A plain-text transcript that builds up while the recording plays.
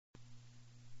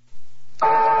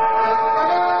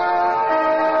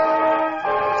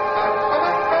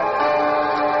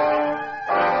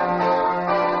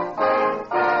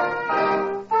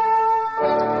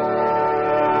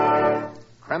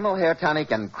Hair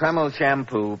Tonic and Kreml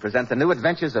Shampoo present the new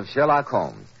adventures of Sherlock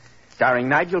Holmes, starring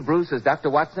Nigel Bruce as Dr.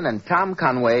 Watson and Tom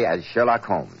Conway as Sherlock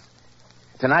Holmes.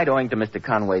 Tonight, owing to Mr.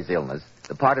 Conway's illness,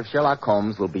 the part of Sherlock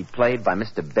Holmes will be played by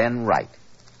Mr. Ben Wright.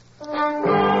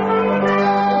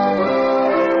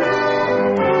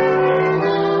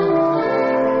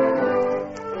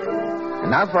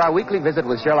 And now for our weekly visit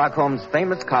with Sherlock Holmes'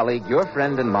 famous colleague, your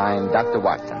friend and mine, Dr.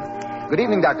 Watson. Good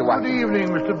evening, Dr. Watson. Good evening,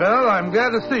 Mr. Bell. I'm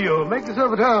glad to see you. Make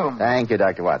yourself at home. Thank you,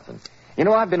 Dr. Watson. You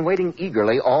know, I've been waiting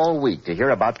eagerly all week to hear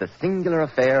about the singular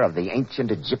affair of the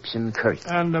ancient Egyptian curse.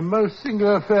 And a most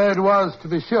singular affair it was, to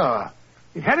be sure.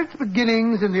 It had its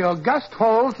beginnings in the august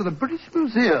halls of the British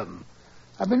Museum.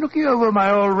 I've been looking over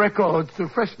my old records to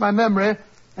refresh my memory,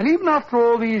 and even after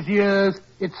all these years,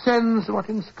 it sends what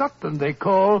in Scotland they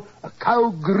call a cow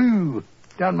grue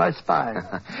down my spine.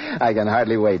 I can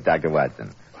hardly wait, Dr.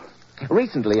 Watson.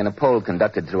 Recently, in a poll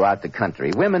conducted throughout the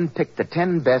country, women picked the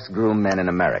 10 best groomed men in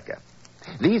America.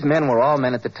 These men were all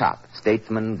men at the top: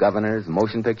 statesmen, governors,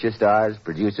 motion picture stars,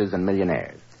 producers, and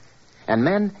millionaires. And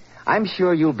men, I'm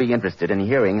sure you'll be interested in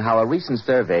hearing how a recent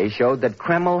survey showed that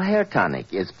Kreml Hair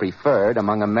Tonic is preferred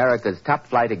among America's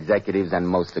top-flight executives and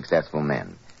most successful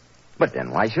men. But then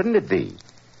why shouldn't it be?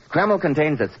 Kreml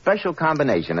contains a special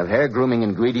combination of hair grooming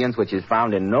ingredients which is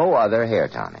found in no other hair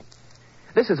tonic.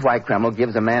 This is why Kreml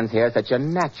gives a man's hair such a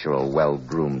natural,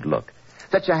 well-groomed look,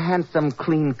 such a handsome,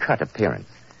 clean-cut appearance.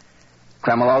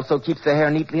 Kreml also keeps the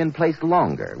hair neatly in place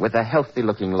longer, with a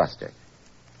healthy-looking luster.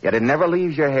 Yet it never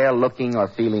leaves your hair looking or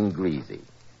feeling greasy.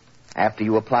 After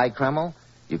you apply Kreml,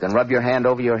 you can rub your hand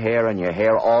over your hair, and your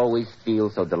hair always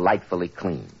feels so delightfully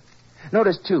clean.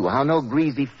 Notice, too, how no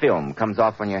greasy film comes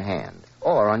off on your hand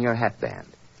or on your hatband.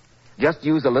 Just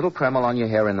use a little Kreml on your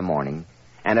hair in the morning,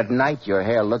 and at night your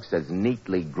hair looks as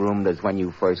neatly groomed as when you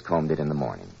first combed it in the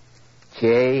morning.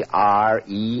 Kreml,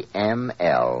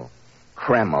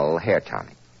 Kreml Hair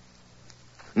Tonic.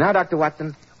 Now, Dr.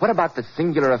 Watson, what about the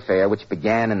singular affair which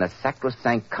began in the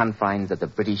sacrosanct confines of the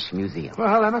British Museum?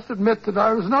 Well, I must admit that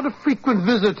I was not a frequent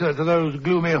visitor to those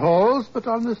gloomy halls, but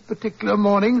on this particular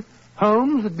morning,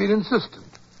 Holmes had been insistent.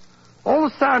 All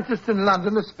the scientists in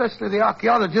London, especially the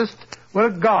archaeologists, were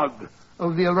agog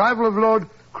over the arrival of Lord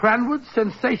Cranwood's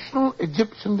sensational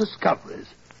Egyptian discoveries.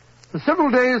 For several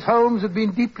days, Holmes had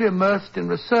been deeply immersed in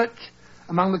research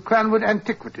among the Cranwood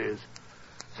antiquities,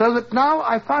 so that now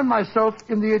I find myself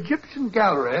in the Egyptian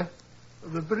gallery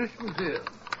of the British Museum.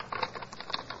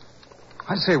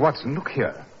 I say, Watson, look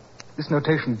here. This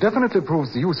notation definitely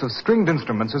proves the use of stringed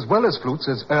instruments as well as flutes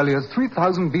as early as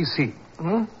 3000 B.C.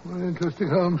 Oh, very interesting,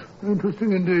 Holmes.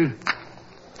 Interesting indeed.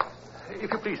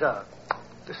 If you please, sir.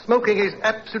 Smoking is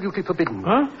absolutely forbidden.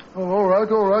 Huh? Oh, all right.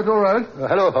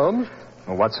 Hello, Holmes.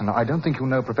 Oh, Watson, I don't think you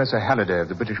know Professor Halliday of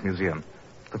the British Museum.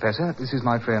 Professor, this is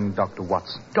my friend, Dr.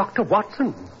 Watson. Dr.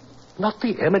 Watson? Not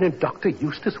the eminent Dr.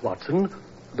 Eustace Watson,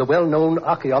 the well-known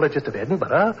archaeologist of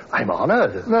Edinburgh. I'm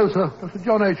honored. No, sir. Dr.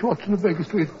 John H. Watson of Baker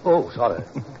Street. Oh, sorry.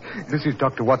 This is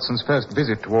Dr. Watson's first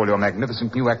visit to all your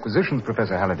magnificent new acquisitions,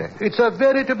 Professor Halliday. It's a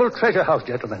veritable treasure house,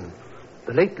 gentlemen.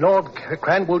 The late Lord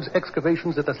Cranwood's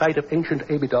excavations at the site of ancient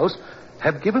Abydos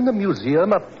have given the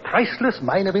museum a priceless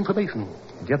mine of information.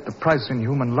 And yet the price in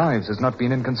human lives has not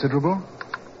been inconsiderable.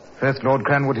 First, Lord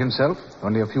Cranwood himself,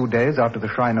 only a few days after the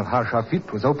shrine of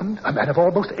Harshafit was opened. A man of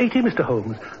almost 80, Mr.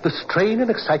 Holmes. The strain and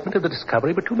excitement of the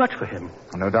discovery were too much for him.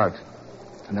 No doubt.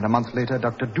 And then a month later,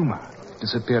 Dr. Duma,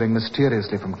 disappearing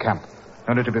mysteriously from camp,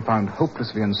 only to be found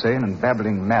hopelessly insane and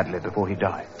babbling madly before he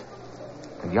died.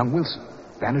 And young Wilson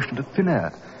vanished into thin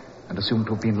air and assumed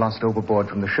to have been lost overboard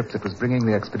from the ship that was bringing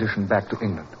the expedition back to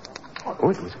England.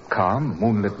 Oh, it was a calm,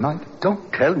 moonlit night.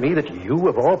 Don't tell me that you,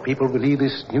 of all people, believe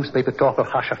this newspaper talk of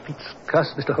Harshafit's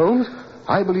curse, Mr. Holmes.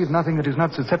 I believe nothing that is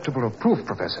not susceptible of proof,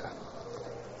 Professor.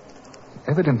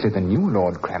 Evidently, the new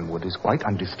Lord Cranwood is quite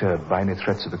undisturbed by any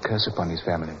threats of a curse upon his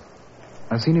family.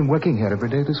 I've seen him working here every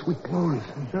day this week. Oh, is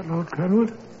that Lord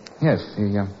Cranwood? Yes,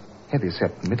 the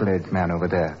heavy-set, middle-aged man over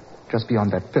there, just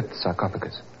beyond that fifth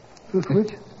sarcophagus.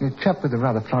 Which? The chap with the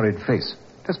rather florid face,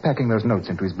 just packing those notes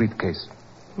into his briefcase.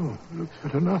 Oh, looks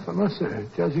fit enough, I must say.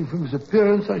 Judging from his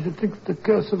appearance, I should think that the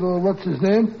curse of,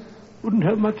 what's-his-name, wouldn't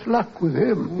have much luck with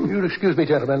him. You'll excuse me,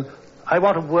 gentlemen. I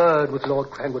want a word with Lord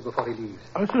Cranwood before he leaves.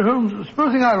 Sir Holmes,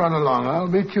 supposing I run along. I'll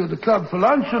meet you at the club for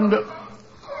lunch and...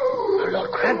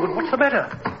 Lord Cranwood, what's the matter?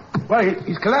 Why,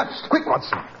 he's collapsed. Quick,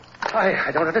 Watson.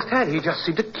 I don't understand. He just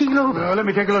seemed to keel over. Let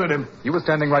me take a look at him. You were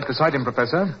standing right beside him,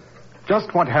 Professor.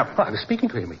 Just what happened? I was speaking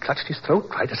to him. He clutched his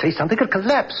throat, tried to say something, and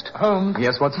collapsed. Holmes.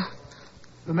 Yes, Watson?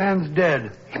 The man's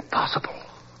dead. Impossible.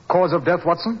 Cause of death,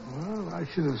 Watson? Well, I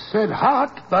should have said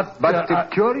heart, but... But the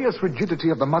curious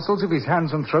rigidity of the muscles of his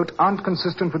hands and throat aren't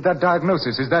consistent with that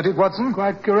diagnosis. Is that it, Watson?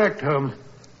 Quite correct, Holmes.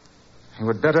 You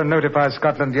would better notify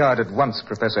Scotland Yard at once,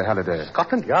 Professor Halliday.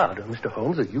 Scotland Yard, Mr.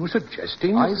 Holmes, are you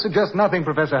suggesting... I suggest nothing,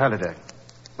 Professor Halliday.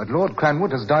 But Lord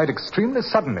Cranwood has died extremely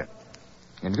suddenly.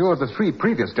 In view of the 3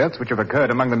 previous deaths which have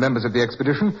occurred among the members of the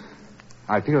expedition,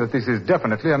 I feel that this is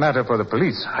definitely a matter for the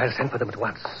police. I'll send for them at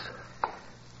once.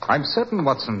 I'm certain,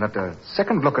 Watson, that a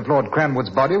second look at Lord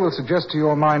Cranwood's body will suggest to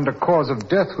your mind a cause of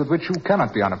death with which you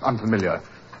cannot be unfamiliar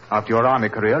after your army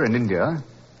career in India.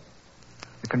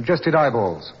 The congested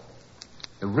eyeballs,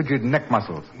 the rigid neck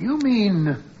muscles. You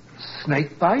mean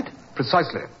snake bite?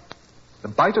 Precisely. The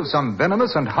bite of some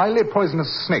venomous and highly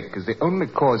poisonous snake is the only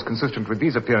cause consistent with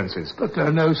these appearances. But there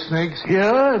are no snakes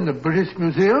here in the British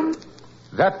Museum.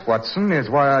 That, Watson, is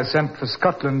why I sent for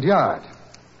Scotland Yard.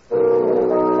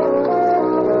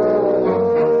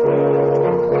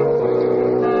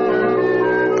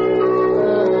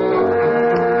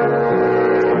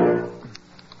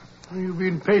 You've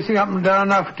been pacing up and down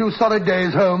now for 2 solid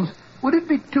days, Holmes. Would it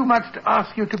be too much to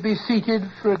ask you to be seated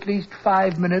for at least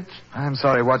 5 minutes? I'm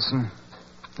sorry, Watson.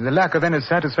 The lack of any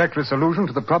satisfactory solution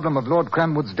to the problem of Lord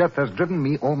Cranwood's death has driven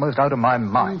me almost out of my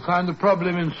mind. You find the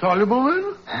problem insoluble,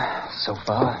 then? So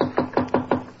far.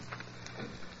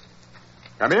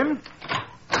 Come in.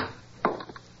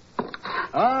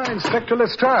 Inspector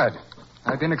Lestrade.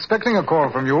 I've been expecting a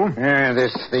call from you.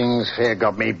 This thing's fair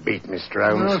got me beat, Mr.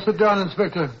 Holmes. Sit down,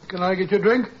 Inspector. Can I get you a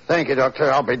drink? Thank you,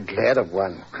 Doctor. I'll be glad of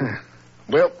one.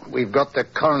 Well, we've got the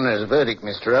coroner's verdict,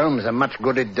 Mr. Holmes, and much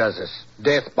good it does us.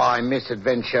 Death by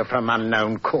misadventure from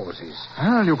unknown causes.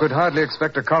 Well, you could hardly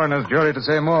expect a coroner's jury to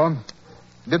say more.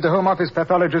 Did the Home Office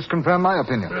pathologist confirm my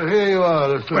opinion? Here you are,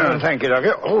 Mr. Well, thank you,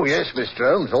 Doctor. Oh, yes, Mr.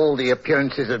 Holmes. All the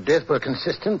appearances of death were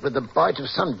consistent with the bite of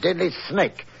some deadly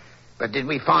snake. But did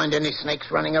we find any snakes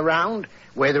running around?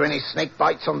 Were there any snake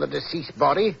bites on the deceased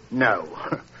body? No.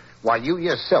 Why, you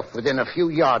yourself, within a few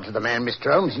yards of the man,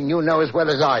 Mr. Holmes, and you know as well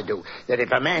as I do that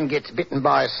if a man gets bitten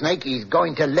by a snake, he's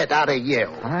going to let out a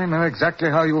yell. I know exactly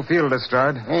how you feel,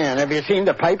 Lestrade. Yeah, and have you seen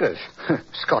the papers?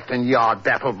 Scotland Yard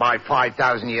baffled by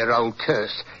 5,000-year-old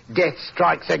curse. Death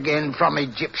strikes again from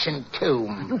Egyptian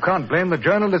tomb. You can't blame the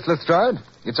journalist, Lestrade.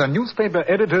 It's a newspaper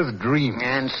editor's dream.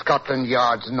 And Scotland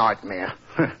Yard's nightmare.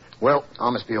 Well, I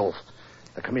must be off.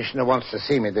 The commissioner wants to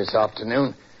see me this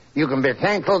afternoon. You can be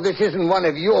thankful this isn't one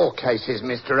of your cases,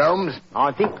 Mr. Holmes.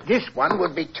 I think this one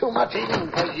would be too much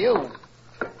even for you.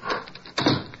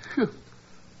 Phew.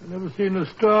 I've never seen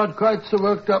Lestrade quite so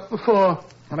worked up before.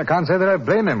 And I can't say that I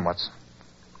blame him, Watson.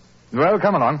 Well,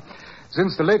 come along.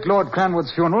 Since the late Lord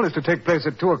Cranwood's funeral is to take place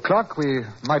at 2 o'clock, we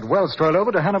might well stroll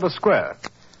over to Hanover Square.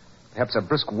 Perhaps a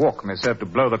brisk walk may serve to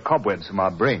blow the cobwebs from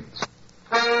our brains.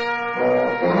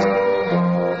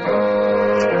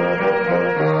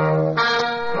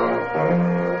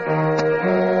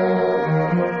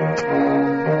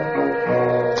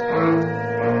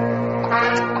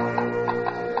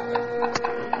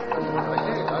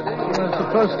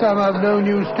 First time I've known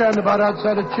you stand about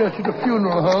outside a church at a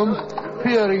funeral, Holmes,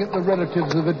 peering at the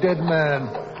relatives of a dead man.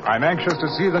 I'm anxious to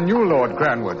see the new Lord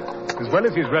Cranwood, as well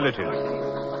as his relatives.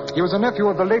 He was a nephew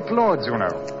of the late Lord's, you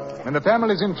know, and the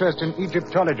family's interest in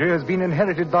Egyptology has been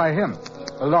inherited by him,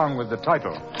 along with the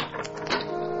title.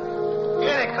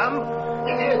 Here they come.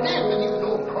 Here's this, you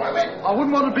little private. I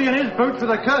wouldn't want to be in his boots with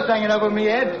a curse hanging over me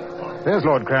head. There's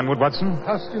Lord Cranwood, Watson.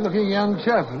 Husky-looking young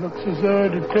chap. Looks as though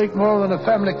it'd take more than a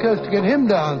family curse to get him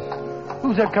down.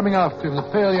 Who's that coming after him, the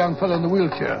pale young fellow in the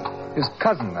wheelchair? His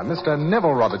cousin, Mr.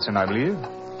 Neville Robertson, I believe.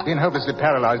 Been hopelessly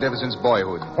paralyzed ever since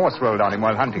boyhood. Horse rolled on him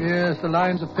while hunting. Yes, the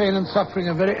lines of pain and suffering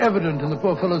are very evident in the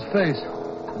poor fellow's face.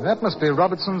 That must be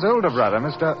Robertson's older brother,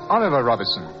 Mr. Oliver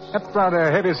Robertson. That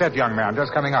rather heavy-set young man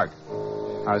just coming out.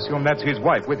 I assume that's his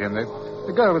wife with him,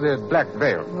 the girl with the black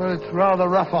veil. Well, it's rather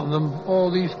rough on them.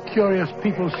 All these curious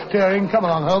people staring. Come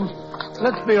along, Holmes.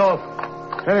 Let's be off.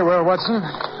 Very well, Watson.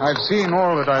 I've seen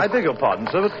all that I beg your pardon,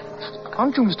 sir, but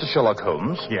aren't you Mr. Sherlock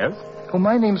Holmes? Yes? Well,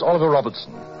 my name's Oliver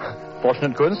Robertson.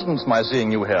 Fortunate coincidence, my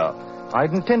seeing you here.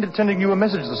 I'd intended sending you a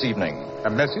message this evening. A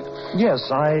message? Yes,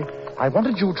 I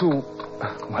wanted you to...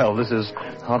 Well, this is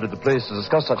hardly the place to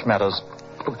discuss such matters.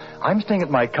 Look, I'm staying at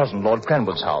my cousin, Lord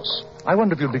Cranwood's house. I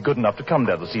wonder if you'd be good enough to come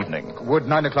there this evening. Would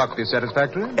 9 o'clock be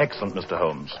satisfactory? Excellent, Mr.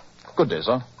 Holmes. Good day,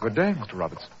 sir. Good day, Mr.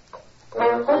 Robertson.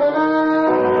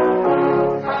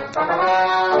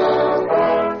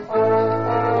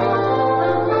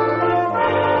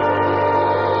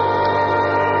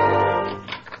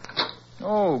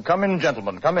 Oh, come in,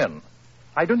 gentlemen, come in.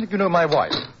 I don't think you know my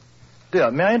wife.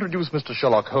 Dear, may I introduce Mr.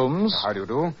 Sherlock Holmes? How do you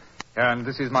do? And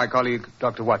this is my colleague,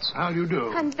 Dr. Watson. How do you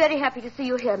do? I'm very happy to see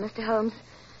you here, Mr. Holmes.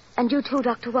 And you too,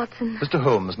 Dr. Watson. Mr.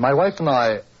 Holmes, my wife and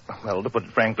I, well, to put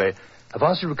it frankly, have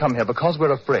asked you to come here because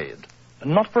we're afraid.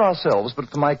 And not for ourselves, but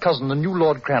for my cousin, the new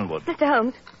Lord Cranwood. Mr.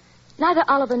 Holmes, neither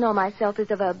Oliver nor myself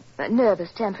is of a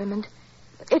nervous temperament.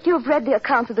 If you've read the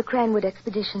accounts of the Cranwood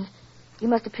expedition, you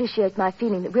must appreciate my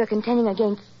feeling that we're contending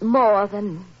against more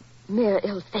than mere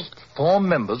ill fate. 4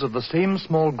 members of the same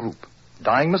small group,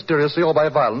 dying mysteriously or by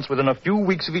violence within a few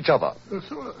weeks of each other.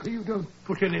 So you don't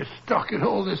put any stock in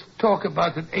all this talk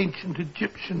about an ancient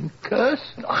Egyptian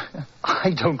curse? I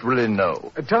don't really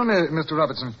know. Tell me, Mr.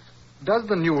 Robertson, does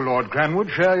the new Lord Cranwood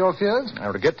share your fears? I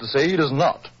regret to say he does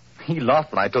not. He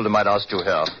laughed when I told him I'd asked you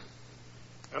here.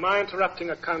 Am I interrupting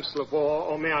a council of war,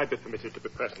 or may I be permitted to be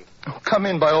present? Oh, come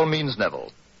in by all means,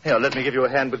 Neville. Here, let me give you a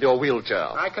hand with your wheelchair.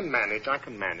 I can manage.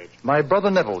 My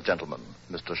brother Neville, gentlemen.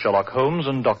 Mr. Sherlock Holmes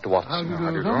and Dr. Watson.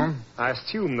 How do you do? I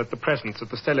assume that the presence of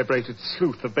the celebrated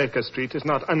sleuth of Baker Street is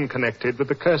not unconnected with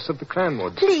the curse of the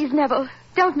Cranwoods. Please, Neville,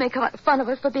 don't make fun of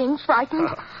us for being frightened.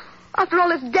 After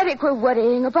all, it's Derek we're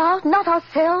worrying about, not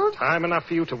ourselves. Time enough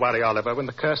for you to worry, Oliver, when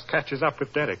the curse catches up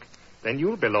with Derek. Then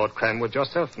you'll be Lord Cranwood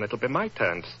yourself, and it'll be my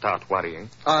turn to start worrying.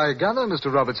 I gather,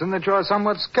 Mr. Robertson, that you're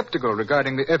somewhat skeptical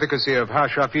regarding the efficacy of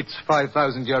Hashafit's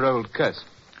 5,000-year-old curse.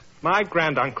 My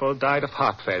granduncle died of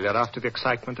heart failure after the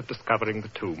excitement of discovering the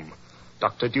tomb.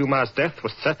 Dr. Dumas' death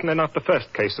was certainly not the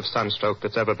first case of sunstroke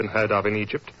that's ever been heard of in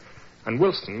Egypt. And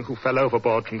Wilson, who fell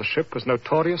overboard from the ship, was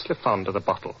notoriously fond of the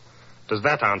bottle. Does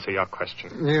that answer your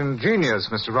question? Ingenious,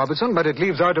 Mr. Robertson, but it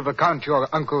leaves out of account your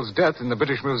uncle's death in the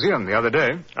British Museum the other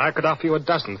day. I could offer you a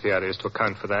dozen theories to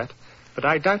account for that, but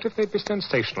I doubt if they'd be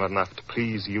sensational enough to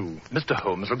please you. Mr.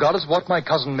 Holmes, regardless of what my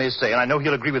cousin may say, and I know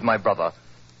he'll agree with my brother,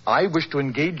 I wish to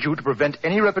engage you to prevent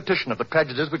any repetition of the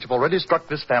tragedies which have already struck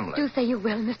this family. Do say you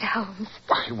will, Mr. Holmes.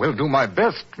 I will do my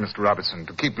best, Mr. Robertson,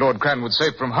 to keep Lord Cranwood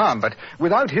safe from harm, but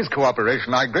without his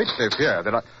cooperation, I greatly fear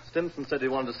that Stimson said he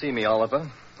wanted to see me,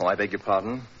 Oliver. Oh, I beg your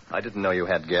pardon. I didn't know you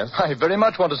had guests. I very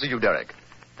much want to see you, Derek.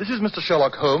 This is Mr.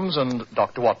 Sherlock Holmes and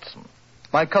Dr. Watson.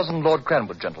 My cousin, Lord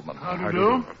Cranwood, gentlemen. How do you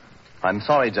do? I'm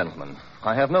sorry, gentlemen.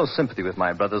 I have no sympathy with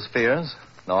my brother's fears,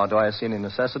 nor do I see any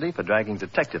necessity for dragging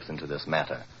detectives into this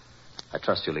matter. I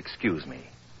trust you'll excuse me.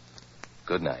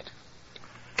 Good night.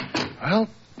 Well,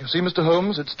 you see, Mr.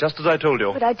 Holmes, it's just as I told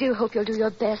you. But I do hope you'll do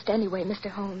your best anyway, Mr.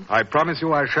 Holmes. I promise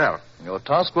you I shall. Your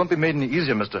task won't be made any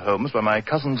easier, Mr. Holmes, by my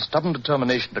cousin's stubborn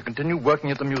determination to continue working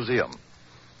at the museum.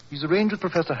 He's arranged with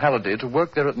Professor Halliday to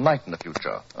work there at night in the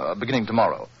future, beginning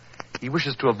tomorrow. He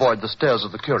wishes to avoid the stares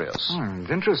of the curious. It's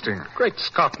interesting. Great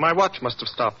Scott, my watch must have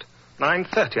stopped.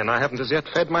 9:30, and I haven't as yet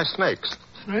fed my snakes.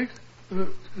 Snakes?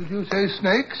 Did you say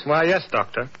snakes? Why, yes,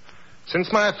 Doctor.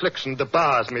 Since my affliction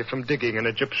debars me from digging in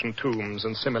Egyptian tombs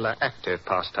and similar active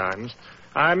pastimes,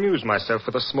 I amuse myself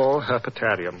with a small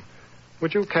herpetarium.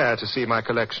 Would you care to see my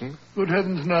collection? Good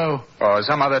heavens, no. Or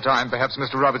some other time, perhaps,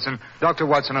 Mr. Robertson. Dr.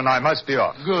 Watson and I must be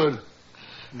off. Good.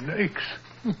 Snakes.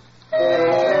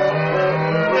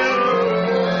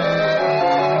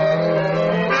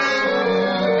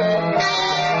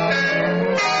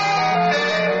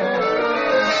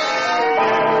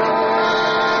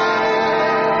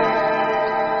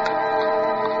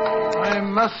 I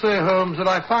must say, Holmes, that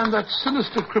I find that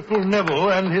sinister cripple Neville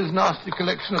and his nasty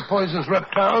collection of poisonous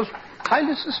reptiles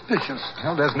highly suspicious.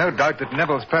 Well, there's no doubt that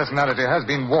Neville's personality has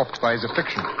been warped by his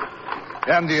affliction.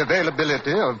 And the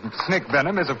availability of snake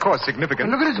venom is, of course, significant.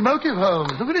 And look at his motive,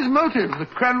 Holmes. Look at his motive. The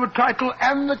Cranwood title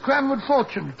and the Cranwood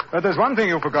fortune. But there's one thing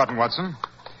you've forgotten, Watson.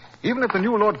 Even if the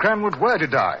new Lord Cranwood were to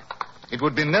die, it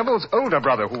would be Neville's older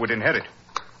brother who would inherit.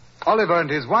 Oliver and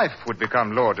his wife would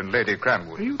become Lord and Lady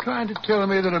Cranwood. Are you trying to tell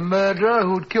me that a murderer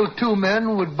who'd killed 2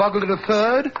 men would boggle at a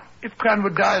third? If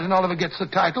Cranwood dies and Oliver gets the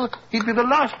title, he'd be the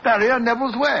last barrier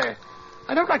Neville's way.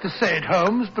 I don't like to say it,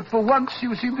 Holmes, but for once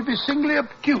you seem to be singly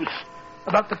obtuse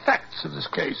about the facts of this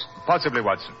case. Possibly,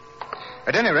 Watson.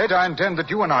 At any rate, I intend that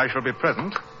you and I shall be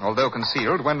present, although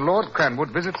concealed, when Lord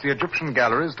Cranwood visits the Egyptian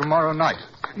galleries tomorrow night.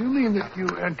 You mean that you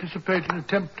anticipate an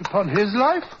attempt upon his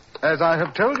life? As I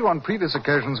have told you on previous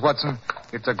occasions, Watson,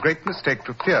 it's a great mistake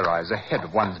to theorize ahead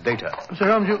of one's data. Sir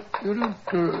Holmes,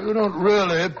 you don't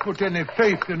really put any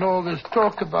faith in all this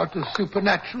talk about a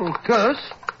supernatural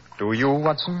curse? Do you,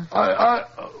 Watson?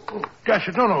 Dash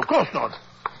it, no, of course not.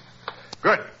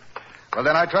 Good. Well,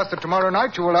 then I trust that tomorrow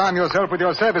night you will arm yourself with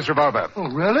your service revolver. Oh,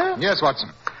 really? Yes,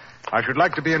 Watson. I should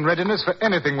like to be in readiness for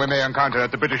anything we may encounter at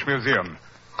the British Museum.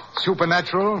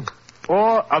 Supernatural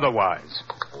or otherwise.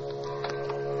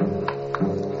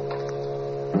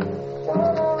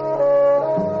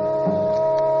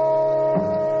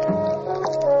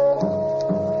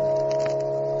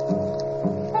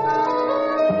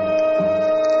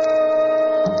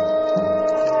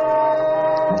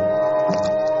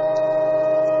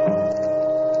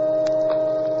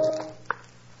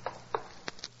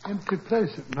 nasty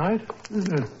place at night,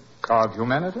 isn't it? Of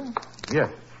humanity?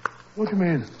 Yes. What do you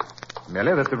mean?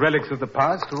 Merely that the relics of the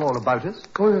past are all about us.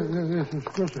 Oh, yes, of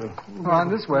course, sir. On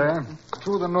this way,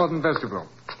 through the northern vestibule.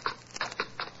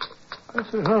 I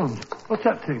say, Holmes, what's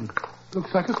that thing?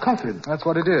 Looks like a coffin. That's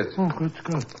what it is. Oh, good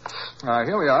Scott.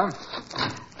 Here we are.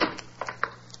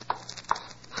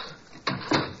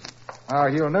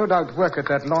 He'll no doubt work at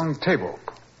that long table.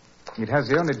 It has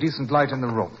the only decent light in the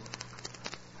room.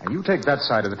 Now, you take that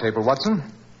side of the table, Watson.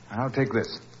 I'll take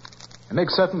this. And make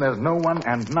certain there's no one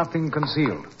and nothing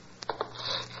concealed.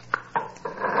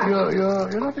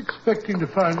 You're not expecting to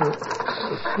find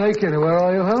a snake anywhere,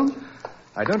 are you, Holmes?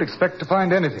 I don't expect to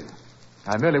find anything.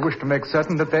 I merely wish to make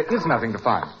certain that there is nothing to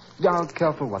find. Now,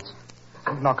 careful, Watson.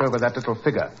 Don't knock over that little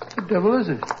figure. What the devil is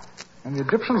it? And the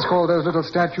Egyptians call those little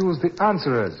statues the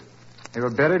answerers. They were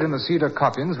buried in the cedar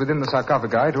coffins within the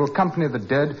sarcophagi to accompany the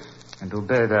dead and to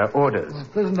obey their orders. A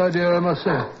pleasant idea, I must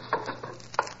say.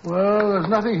 Well, there's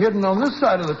nothing hidden on this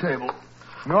side of the table.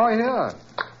 Nor here.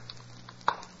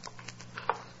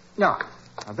 Now,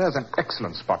 there's an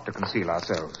excellent spot to conceal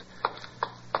ourselves.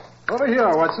 Over here,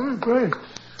 Watson. Great.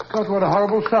 God, what a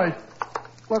horrible sight.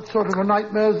 What sort of a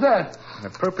nightmare is that?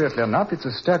 Appropriately enough, it's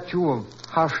a statue of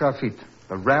Hashafit,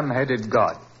 the ram-headed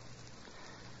god.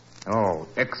 Oh,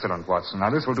 excellent, Watson.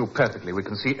 Now, this will do perfectly. We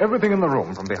can see everything in the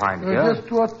room from behind here.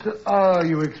 Just what are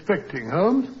you expecting,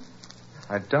 Holmes?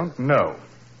 I don't know.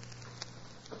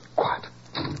 Quiet.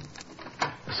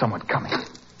 There's someone coming.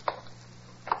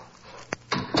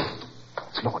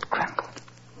 It's Lord Cranwood.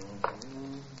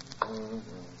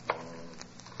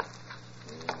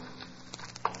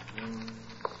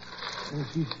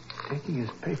 Yes, he's taking his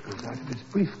papers out of his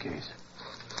briefcase.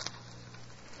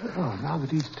 Oh, now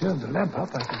that he's turned the lamp up,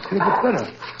 I can see a bit better.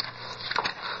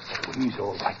 Oh, he's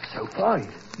all right so far.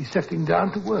 He's settling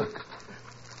down to work.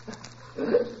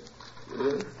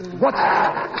 What?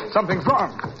 Something's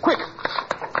wrong. Quick!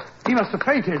 He must have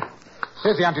fainted.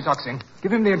 Here's the antitoxin.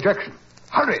 Give him the injection.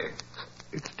 Hurry!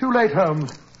 It's too late,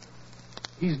 Holmes.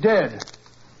 He's dead.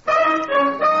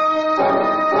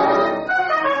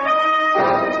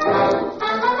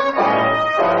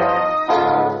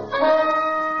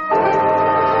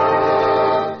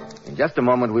 In just a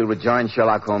moment, we'll rejoin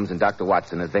Sherlock Holmes and Dr.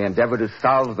 Watson as they endeavor to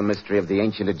solve the mystery of the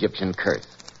ancient Egyptian curse.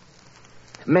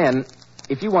 Men,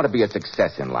 if you want to be a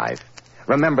success in life,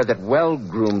 remember that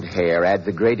well-groomed hair adds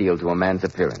a great deal to a man's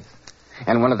appearance.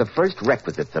 And one of the first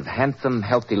requisites of handsome,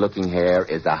 healthy-looking hair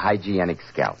is a hygienic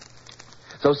scalp.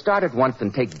 So start at once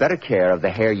and take better care of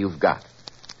the hair you've got.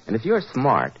 And if you're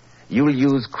smart, you'll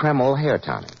use Kreml hair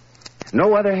tonic.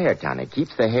 No other hair tonic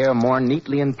keeps the hair more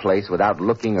neatly in place without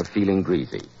looking or feeling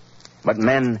greasy. But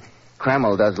men,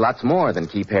 Kreml does lots more than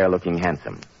keep hair looking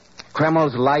handsome.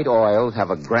 Kreml's light oils have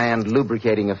a grand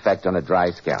lubricating effect on a dry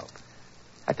scalp.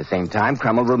 At the same time,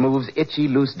 Kreml removes itchy,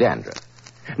 loose dandruff.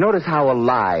 Notice how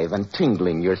alive and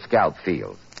tingling your scalp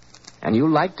feels. And you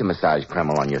like to massage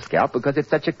Kreml on your scalp because it's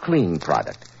such a clean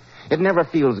product. It never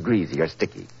feels greasy or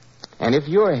sticky. And if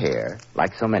your hair,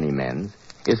 like so many men's,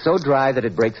 is so dry that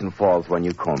it breaks and falls when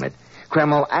you comb it,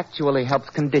 Kreml actually helps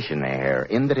condition the hair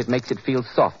in that it makes it feel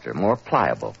softer, more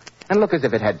pliable, and look as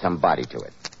if it had some body to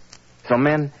it. So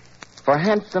men, for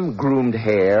handsome, groomed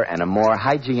hair and a more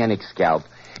hygienic scalp,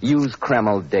 use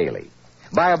Kreml daily.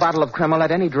 Buy a bottle of Kreml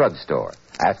at any drugstore.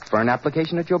 Ask for an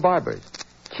application at your barber's.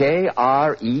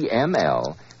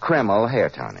 Kreml, Kreml Hair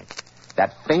Tonic.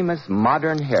 That famous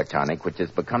modern hair tonic which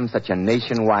has become such a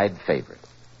nationwide favorite.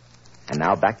 And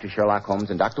now back to Sherlock Holmes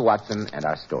and Dr. Watson and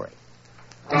our story.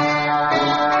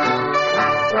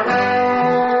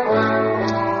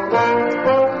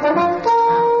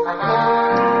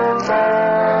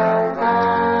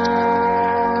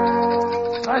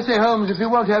 I say, Holmes, if you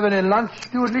won't have any lunch,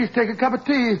 do at least take a cup of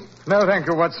tea. No, thank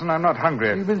you, Watson. I'm not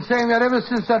hungry. You've been saying that ever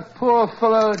since that poor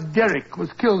fellow Derrick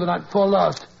was killed the night before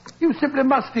last. You simply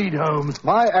must eat, Holmes.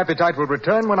 My appetite will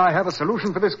return when I have a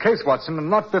solution for this case, Watson, and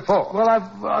not before. Well,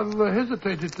 I've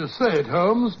hesitated to say it,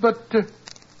 Holmes, but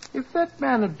if that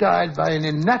man had died by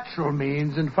any natural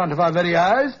means in front of our very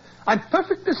eyes, I'm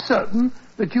perfectly certain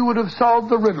that you would have solved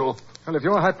the riddle. Well, if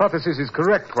your hypothesis is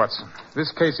correct, Watson,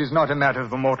 this case is not a matter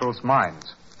of the mortal's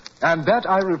minds. And that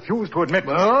I refuse to admit.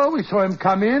 Well, we saw him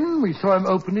come in. We saw him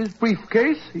open his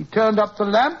briefcase. He turned up the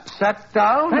lamp, sat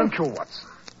down. Thank you, Watson.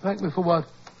 Thank me for what?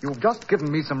 You've just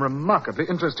given me some remarkably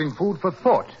interesting food for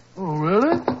thought. Oh,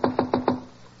 really?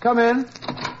 Come in.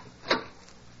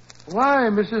 Why,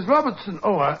 Mrs. Robertson.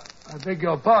 Oh, I beg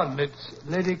your pardon. It's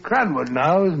Lady Cranwood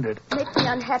now, isn't it? Makes me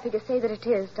unhappy to say that it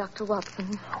is, Dr.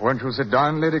 Watson. Won't you sit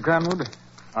down, Lady Cranwood?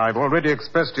 I've already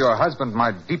expressed to your husband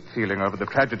my deep feeling over the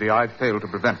tragedy I failed to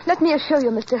prevent. Let me assure you,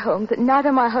 Mr. Holmes, that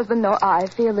neither my husband nor I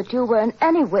feel that you were in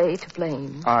any way to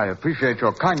blame. I appreciate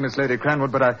your kindness, Lady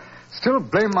Cranwood, but I still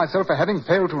blame myself for having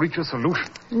failed to reach a solution.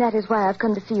 And that is why I've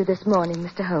come to see you this morning,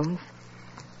 Mr. Holmes.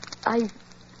 I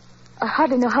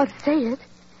hardly know how to say it.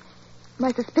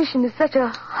 My suspicion is such a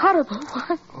horrible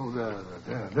one. Oh,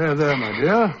 there, my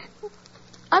dear.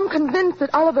 I'm convinced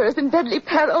that Oliver is in deadly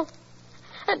peril.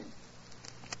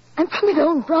 And from his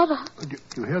own brother. Do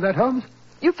you hear that, Holmes?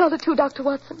 You felt it too, Dr.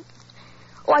 Watson.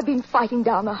 Oh, I've been fighting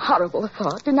down a horrible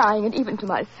thought, denying it even to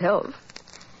myself.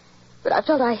 But I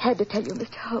felt I had to tell you,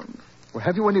 Mr. Holmes. Well,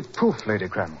 have you any proof, Lady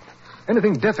Cranwood?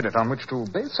 Anything definite on which to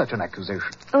base such an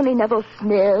accusation? Only Neville's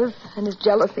sneers and his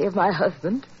jealousy of my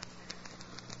husband.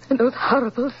 And those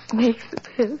horrible snakes of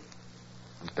his.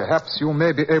 Perhaps you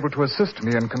may be able to assist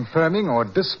me in confirming or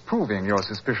disproving your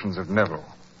suspicions of Neville,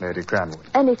 Lady Cranwood.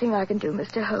 Anything I can do,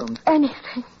 Mr. Holmes.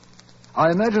 Anything.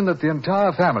 I imagine that the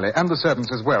entire family, and the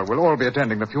servants as well, will all be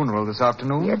attending the funeral this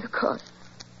afternoon. Yes, of course.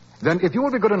 Then if you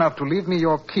will be good enough to leave me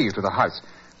your key to the house,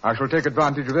 I shall take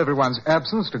advantage of everyone's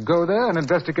absence to go there and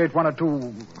investigate one or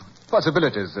two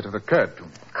possibilities that have occurred to me.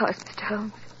 Of course, Mr.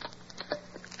 Holmes.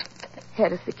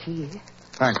 Here is the key.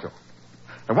 Thank you.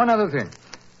 And one other thing.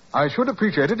 I should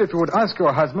appreciate it if you would ask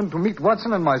your husband to meet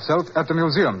Watson and myself at the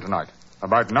museum tonight,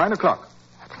 about 9 o'clock.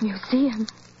 At the museum?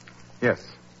 Yes.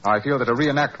 I feel that a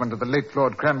reenactment of the late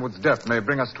Lord Cranwood's death may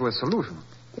bring us to a solution.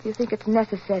 If you think it's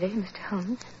necessary, Mr.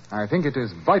 Holmes. I think it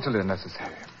is vitally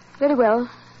necessary. Very well.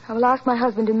 I will ask my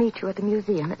husband to meet you at the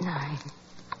museum at 9.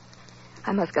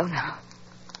 I must go now.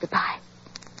 Goodbye.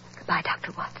 Goodbye,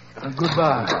 Dr. Watson.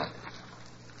 Goodbye.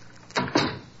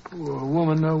 Poor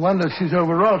woman, no wonder she's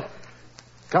overwrought.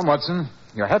 Come, Watson.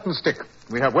 Your hat and stick.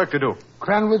 We have work to do.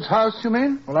 Cranwood's house, you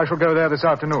mean? Well, I shall go there this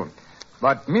afternoon.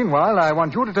 But meanwhile, I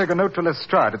want you to take a note to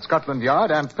Lestrade at Scotland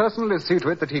Yard and personally see to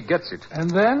it that he gets it. And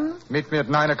then? Meet me at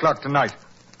 9 o'clock tonight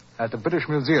at the British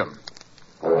Museum.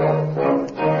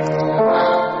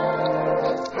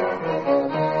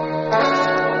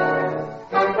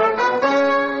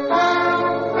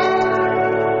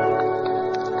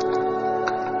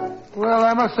 Well,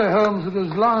 I must say, Holmes, that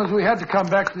as long as we had to come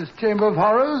back to this Chamber of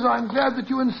Horrors, I'm glad that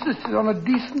you insisted on a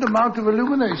decent amount of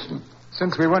illumination.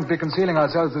 Since we won't be concealing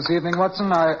ourselves this evening,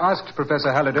 Watson, I asked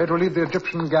Professor Halliday to leave the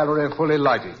Egyptian gallery fully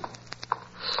lighted.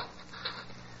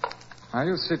 Now,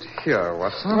 you sit here,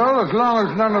 Watson. Well, as long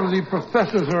as none of the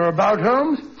professors are about,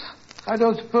 Holmes, I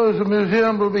don't suppose the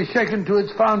museum will be shaken to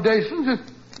its foundations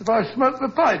if I smoke the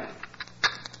pipe.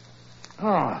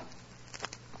 Ah.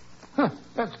 Huh,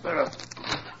 that's better.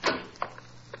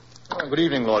 Good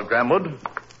evening, Lord Cranwood.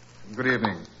 Good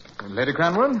evening. Lady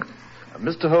Cranwood?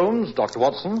 Mr. Holmes, Dr.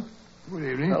 Watson. Good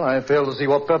evening. Well, I fail to see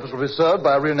what purpose will be served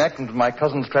by a reenactment of my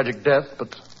cousin's tragic death,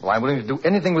 but I'm willing to do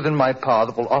anything within my power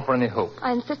that will offer any hope.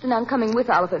 I insisted on coming with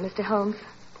Oliver, Mr. Holmes.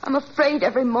 I'm afraid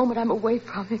every moment I'm away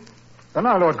from him. Well,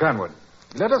 now, Lord Cranwood,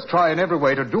 let us try in every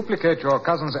way to duplicate your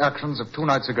cousin's actions of 2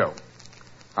 nights ago.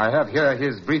 I have here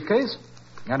his briefcase,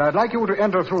 and I'd like you to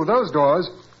enter through those doors,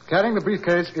 carrying the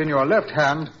briefcase in your left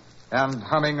hand and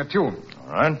humming a tune.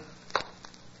 All right.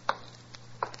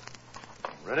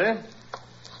 Ready?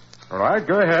 All right,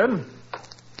 go ahead.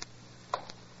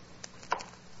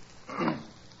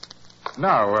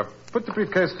 Now, put the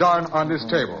briefcase down on this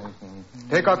table.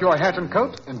 Take off your hat and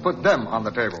coat and put them on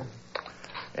the table.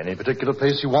 Any particular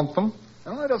place you want them?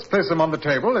 Oh, just place them on the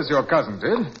table as your cousin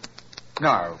did.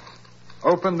 Now,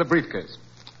 open the briefcase.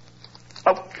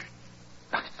 Oh,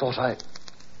 I thought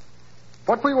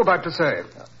What were you about to say?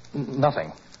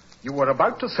 Nothing. You were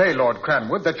about to say, Lord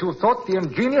Cranwood, that you thought the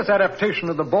ingenious adaptation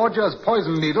of the Borgia's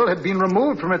poison needle had been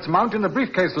removed from its mount in the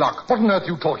briefcase lock. What on earth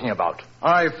are you talking about?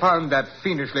 I found that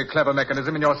fiendishly clever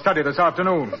mechanism in your study this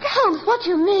afternoon. Mr. Holmes, what do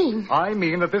you mean? I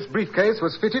mean that this briefcase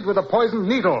was fitted with a poisoned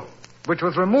needle, which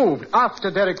was removed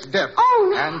after Derek's death. Oh,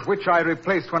 no. And which I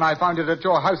replaced when I found it at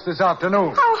your house this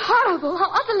afternoon. How horrible, how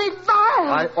utterly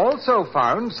vile. I also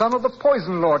found some of the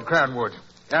poison, Lord Cranwood.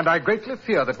 And I greatly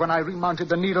fear that when I remounted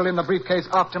the needle in the briefcase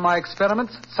after my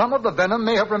experiments, some of the venom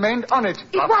may have remained on it.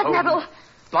 It was, Neville.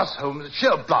 Bluff, Holmes.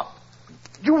 Sheer bluff.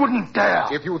 You wouldn't dare.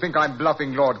 If you think I'm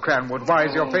bluffing, Lord Cranwood, why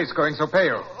is your face going so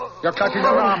pale? You're clutching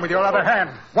your arm with your other hand.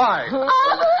 Why?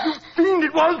 Oliver. Fiend,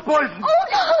 it was poison. Oh,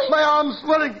 no. My arm's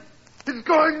swelling. It's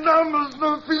going numb. There's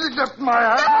no feeling left in my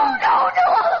hand. No,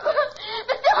 Oliver.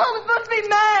 Mr. Holmes must be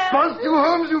mad. Must you,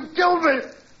 Holmes? You've killed me.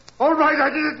 All right, I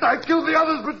did it. I killed the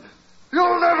others, but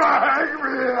you'll never hang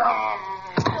me. Oliver!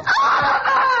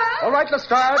 All right,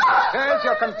 Lestrade. There's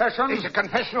your confession. It's a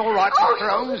confession, all right, Mr.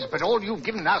 Holmes, but all you've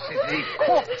given us is the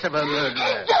corpse of a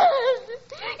murderer.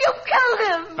 You've killed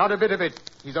him. Not a bit of it.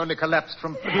 He's only collapsed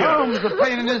from fear. Holmes, the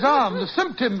pain in his arm, the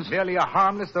symptoms. Merely a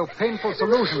harmless though painful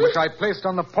solution which I placed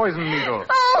on the poison needle.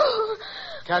 Oh!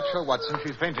 Catch her, Watson.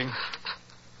 She's fainting.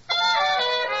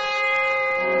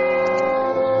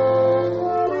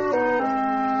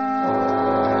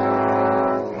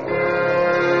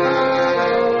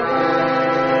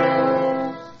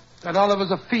 That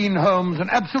Oliver's a fiend, Holmes, an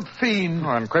absolute fiend. Oh,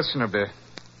 unquestionably.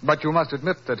 But you must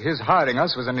admit that his hiring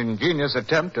us was an ingenious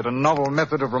attempt at a novel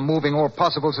method of removing all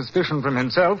possible suspicion from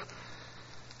himself.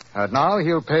 And now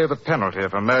he'll pay the penalty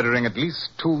for murdering at least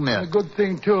 2 men. A good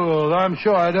thing, too. I'm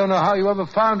sure I don't know how you ever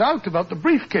found out about the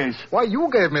briefcase. Why, you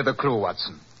gave me the clue,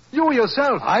 Watson. You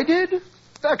yourself. I did?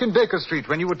 Back in Baker Street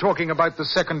when you were talking about the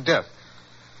second death.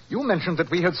 You mentioned that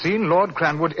we had seen Lord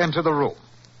Cranwood enter the room.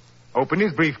 Open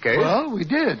his briefcase. Well, we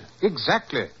did.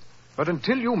 Exactly. But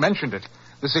until you mentioned it,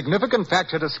 the significant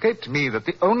fact had escaped me that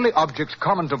the only object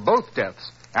common to both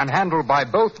deaths and handled by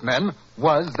both men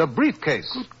was the briefcase.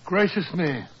 Good gracious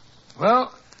me.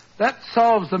 Well, that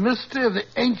solves the mystery of the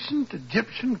ancient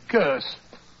Egyptian curse.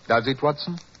 Does it,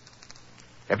 Watson?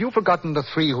 Have you forgotten the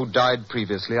 3 who died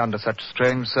previously under such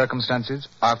strange circumstances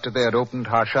after they had opened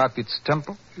Harshapit's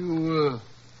temple? You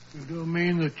don't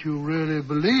mean that you really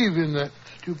believe in that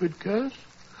stupid curse?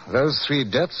 Those 3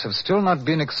 deaths have still not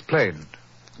been explained,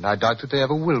 and I doubt that they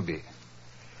ever will be.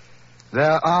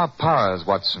 There are powers,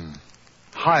 Watson,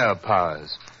 higher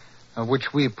powers, of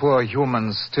which we poor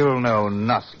humans still know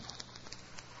nothing.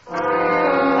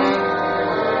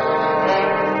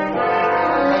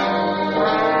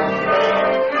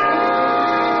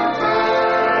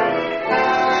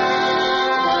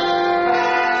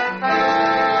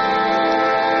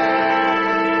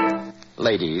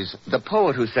 Ladies, the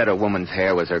poet who said a woman's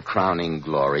hair was her crowning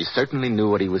glory certainly knew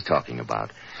what he was talking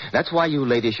about. That's why you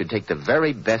ladies should take the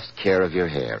very best care of your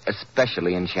hair,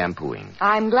 especially in shampooing.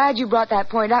 I'm glad you brought that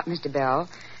point up, Mr. Bell,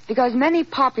 because many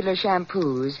popular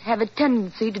shampoos have a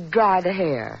tendency to dry the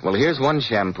hair. Well, here's one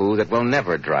shampoo that will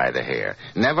never dry the hair,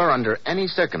 never under any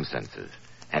circumstances,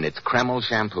 and it's Kreml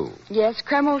shampoo. Yes,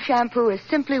 Kreml shampoo is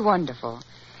simply wonderful.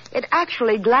 It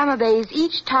actually glamour bathes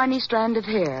each tiny strand of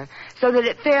hair so that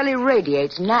it fairly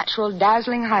radiates natural,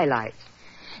 dazzling highlights.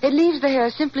 It leaves the hair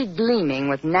simply gleaming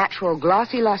with natural,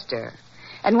 glossy luster.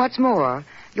 And what's more,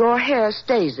 your hair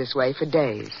stays this way for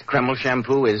days. Kreml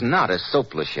shampoo is not a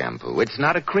soapless shampoo. It's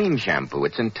not a cream shampoo.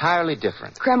 It's entirely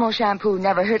different. Kreml shampoo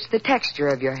never hurts the texture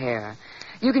of your hair.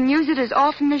 You can use it as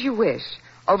often as you wish,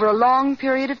 over a long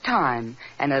period of time,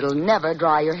 and it'll never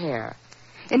dry your hair.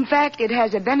 In fact, it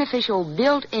has a beneficial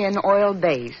built-in oil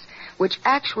base, which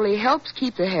actually helps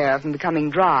keep the hair from becoming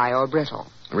dry or brittle.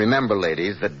 Remember,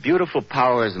 ladies, that beautiful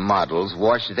Powers models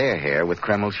wash their hair with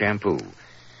Kreml shampoo.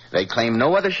 They claim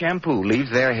no other shampoo leaves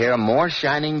their hair more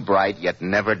shining bright, yet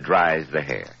never dries the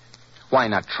hair. Why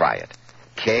not try it?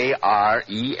 Kreml,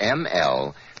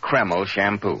 Kreml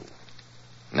shampoo.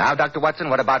 Now, Dr. Watson,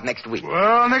 what about next week?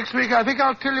 Well, next week I think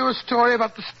I'll tell you a story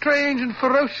about the strange and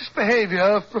ferocious behavior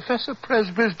of Professor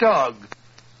Presby's dog.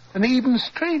 An even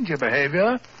stranger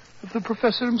behavior of the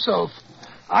professor himself.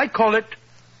 I call it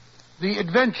The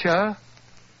Adventure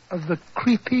of the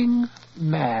Creeping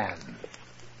Man.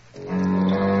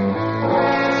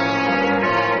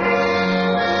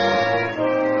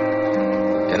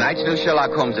 Tonight's new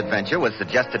Sherlock Holmes adventure was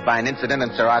suggested by an incident in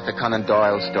Sir Arthur Conan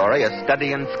Doyle's story, A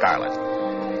Study in Scarlet.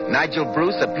 Nigel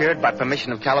Bruce appeared by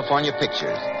permission of California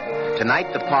Pictures.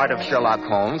 Tonight, the part of Sherlock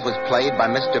Holmes was played by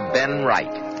Mr. Ben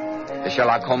Wright. The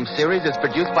Sherlock Holmes series is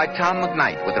produced by Tom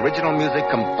McKnight, with original music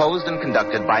composed and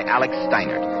conducted by Alex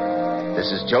Steinert.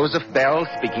 This is Joseph Bell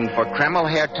speaking for Kreml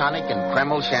Hair Tonic and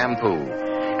Kreml Shampoo,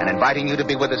 and inviting you to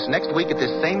be with us next week at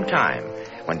this same time,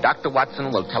 when Dr.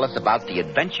 Watson will tell us about the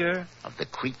adventure of the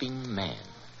creeping man.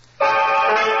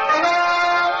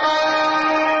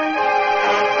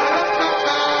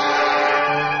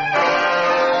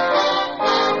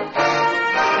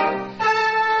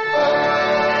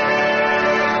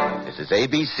 This is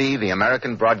ABC, the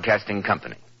American Broadcasting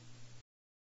Company.